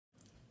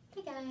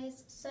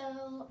guys,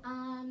 so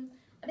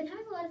I've been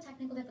having a lot of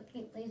technical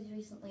difficulties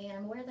recently and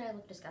I'm aware that I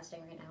look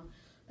disgusting right now,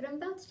 but I'm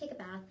about to take a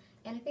bath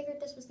and I figured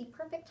this was the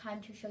perfect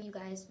time to show you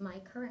guys my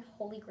current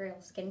Holy Grail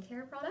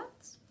skincare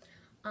products.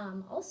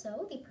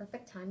 Also the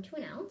perfect time to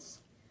announce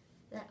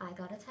that I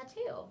got a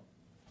tattoo. I'll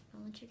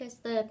let you guys,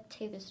 the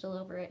tape is still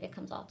over it, it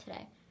comes off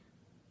today.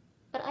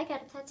 But I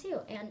got a tattoo,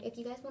 and if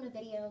you guys want a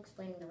video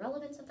explaining the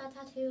relevance of that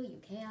tattoo,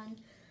 you can.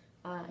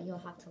 You'll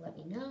have to let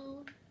me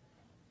know.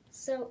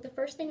 So the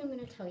first thing I'm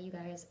going to tell you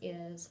guys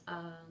is,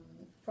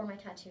 for my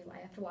tattoo, I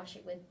have to wash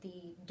it with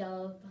the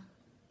Dove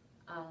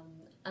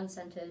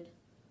unscented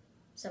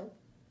soap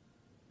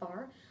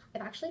bar.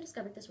 I've actually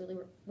discovered this really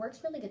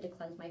works really good to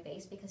cleanse my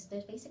face because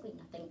there's basically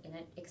nothing in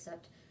it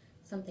except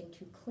something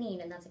to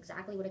clean, and that's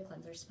exactly what a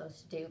cleanser is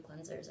supposed to do.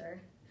 Cleansers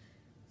are...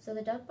 So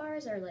the Dove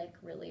bars are like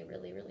really,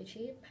 really, really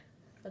cheap.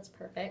 That's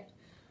perfect.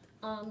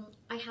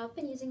 I have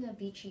been using a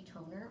beachy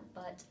toner,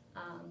 but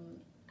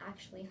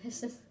actually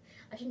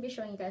I shouldn't be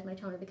showing you guys my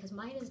toner because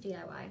mine is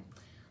DIY.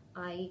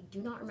 I do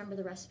not remember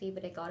the recipe,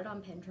 but I got it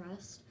on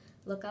Pinterest.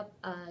 Look up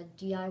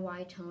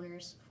DIY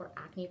toners for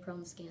acne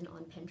prone skin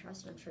on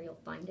Pinterest and I'm sure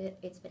you'll find it.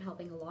 It's been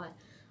helping a lot.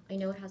 I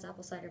know it has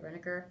apple cider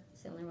vinegar.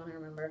 It's the only one I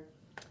remember.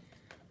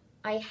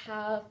 I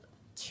have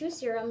 2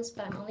 serums,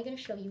 but I'm only going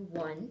to show you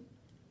one.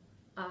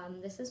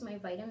 This is my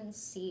vitamin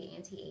C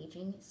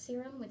anti-aging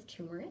serum with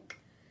turmeric,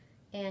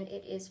 and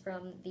it is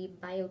from the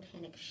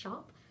Botanic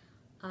Shop.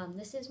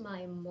 This is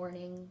my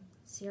morning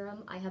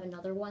serum. I have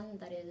another one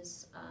that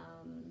is,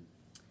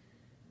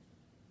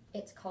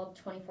 it's called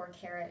 24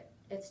 karat,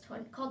 it's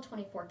called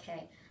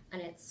 24K,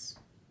 and it's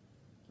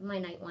my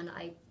night one.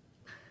 I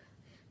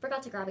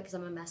forgot to grab it because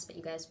I'm a mess, but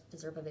you guys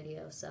deserve a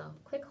video, so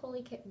quick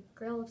Holy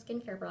Grail of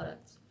skincare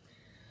products.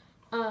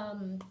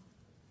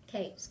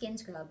 Okay, skin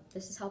scrub.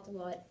 This has helped a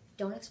lot.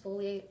 Don't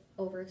exfoliate,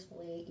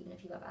 over-exfoliate, even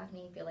if you have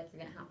acne. Feel like you're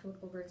going to have to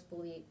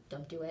over-exfoliate,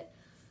 don't do it.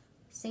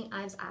 St.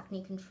 Ives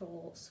Acne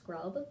Control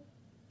Scrub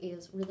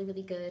is really,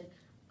 really good.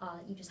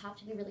 You just have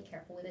to be really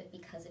careful with it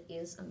because it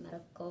is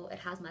it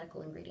has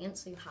medical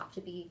ingredients, so you have to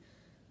be,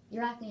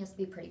 your acne has to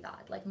be pretty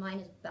bad. Like mine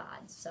is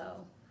bad,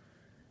 so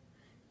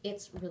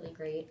it's really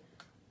great.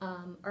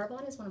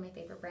 Arbonne is one of my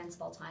favorite brands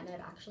of all time, and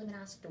I've actually been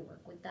asked to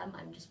work with them.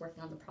 I'm just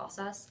working on the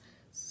process,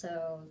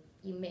 so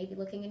you may be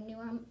looking at a new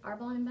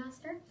Arbonne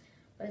ambassador.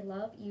 But I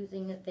love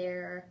using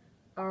their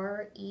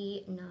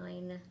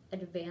RE9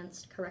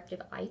 Advanced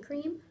Corrective Eye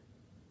Cream,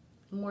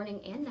 morning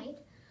and night.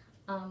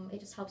 It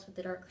just helps with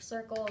the dark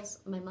circles.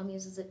 My mom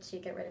uses it to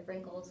get rid of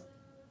wrinkles.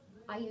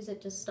 I use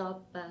it to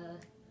stop my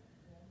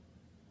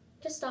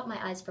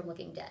eyes from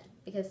looking dead,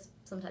 because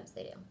sometimes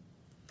they do.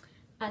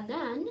 And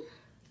then,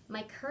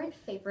 my current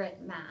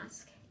favorite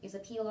mask is a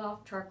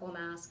peel-off charcoal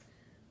mask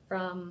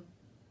from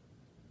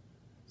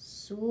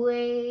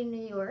Sway,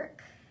 New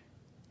York.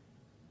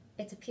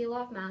 It's a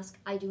peel-off mask.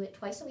 I do it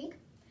twice a week.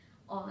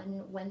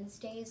 On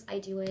Wednesdays, I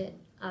do it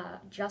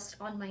just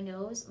on my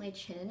nose, my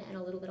chin, and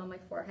a little bit on my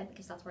forehead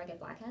because that's where I get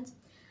blackheads.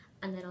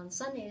 And then on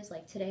Sundays,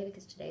 like today,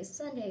 because today's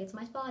Sunday, it's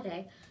my spa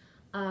day,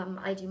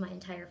 I do my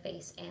entire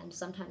face and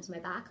sometimes my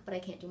back, but I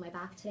can't do my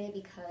back today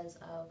because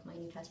of my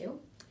new tattoo.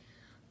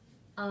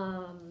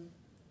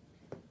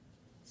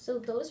 So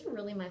those are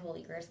really my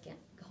Holy Grail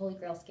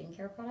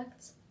skincare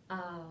products.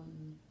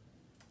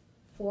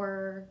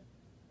 For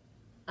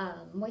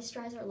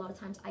moisturizer, a lot of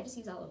times I just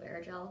use aloe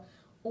vera gel,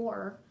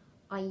 or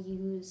I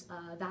use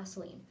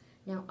Vaseline.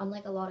 Now,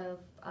 unlike a lot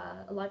of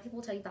people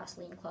will tell you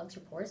Vaseline clogs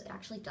your pores, it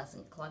actually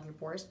doesn't clog your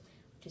pores,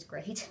 which is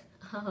great. It's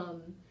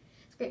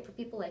great for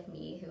people like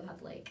me who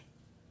have like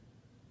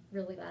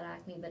really bad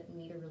acne but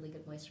need a really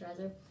good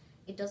moisturizer.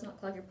 It does not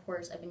clog your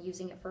pores. I've been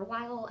using it for a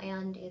while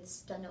and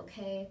it's done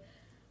okay.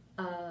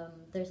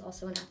 There's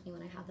also an acne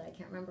one I have that I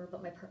can't remember,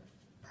 but my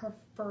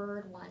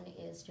preferred one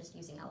is just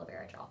using aloe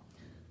vera gel.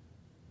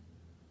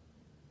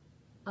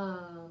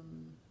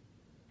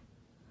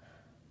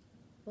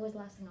 What was the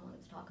last thing I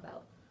wanted to talk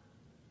about?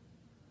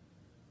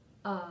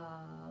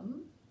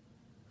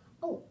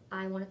 Oh,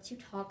 I wanted to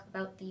talk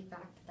about the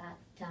fact that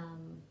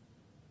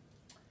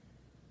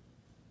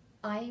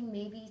I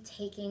may be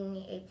taking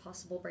a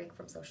possible break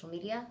from social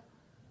media.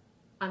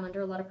 I'm under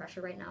a lot of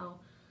pressure right now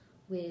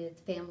with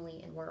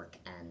family and work,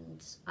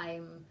 and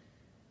I've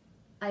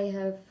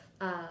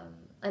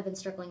been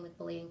struggling with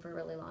bullying for a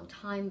really long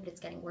time, but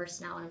it's getting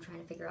worse now and I'm trying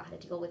to figure out how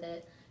to deal with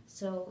it.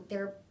 So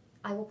you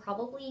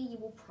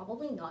will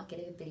probably not get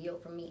a video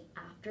from me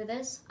after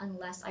this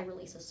unless I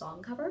release a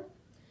song cover.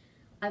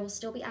 I will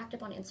still be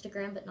active on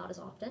Instagram, but not as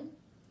often.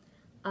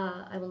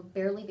 I will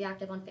barely be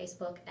active on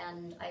Facebook,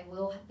 and I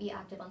will be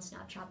active on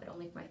Snapchat, but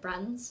only for my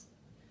friends.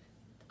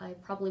 I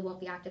probably won't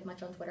be active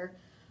much on Twitter.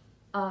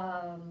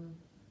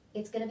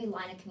 It's going to be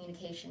line of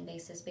communication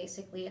basis.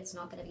 Basically, it's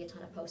not going to be a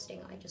ton of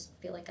posting. I just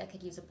feel like I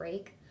could use a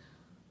break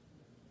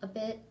a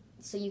bit.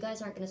 So you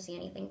guys aren't going to see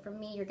anything from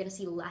me. You're going to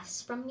see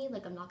less from me.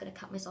 Like, I'm not going to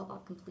cut myself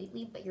off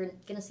completely, but you're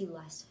going to see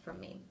less from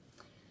me.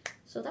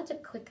 So that's a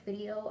quick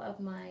video of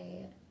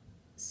my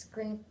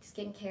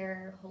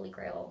skincare Holy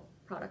Grail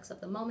products of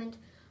the moment.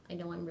 I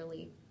know I'm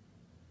really,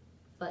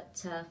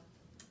 but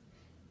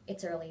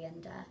it's early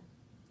and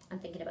I'm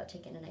thinking about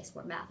taking a nice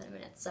warm bath in a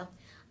minute. So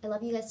I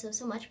love you guys so,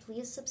 so much.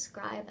 Please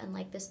subscribe and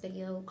like this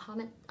video.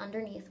 Comment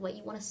underneath what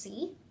you want to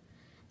see.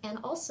 And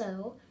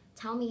also,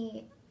 tell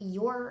me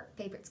your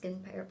favorite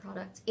skincare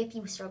product. If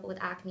you struggle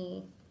with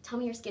acne, tell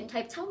me your skin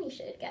type. Tell me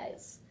shit,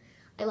 guys.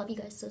 I love you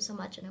guys so, so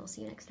much, and I will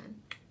see you next time.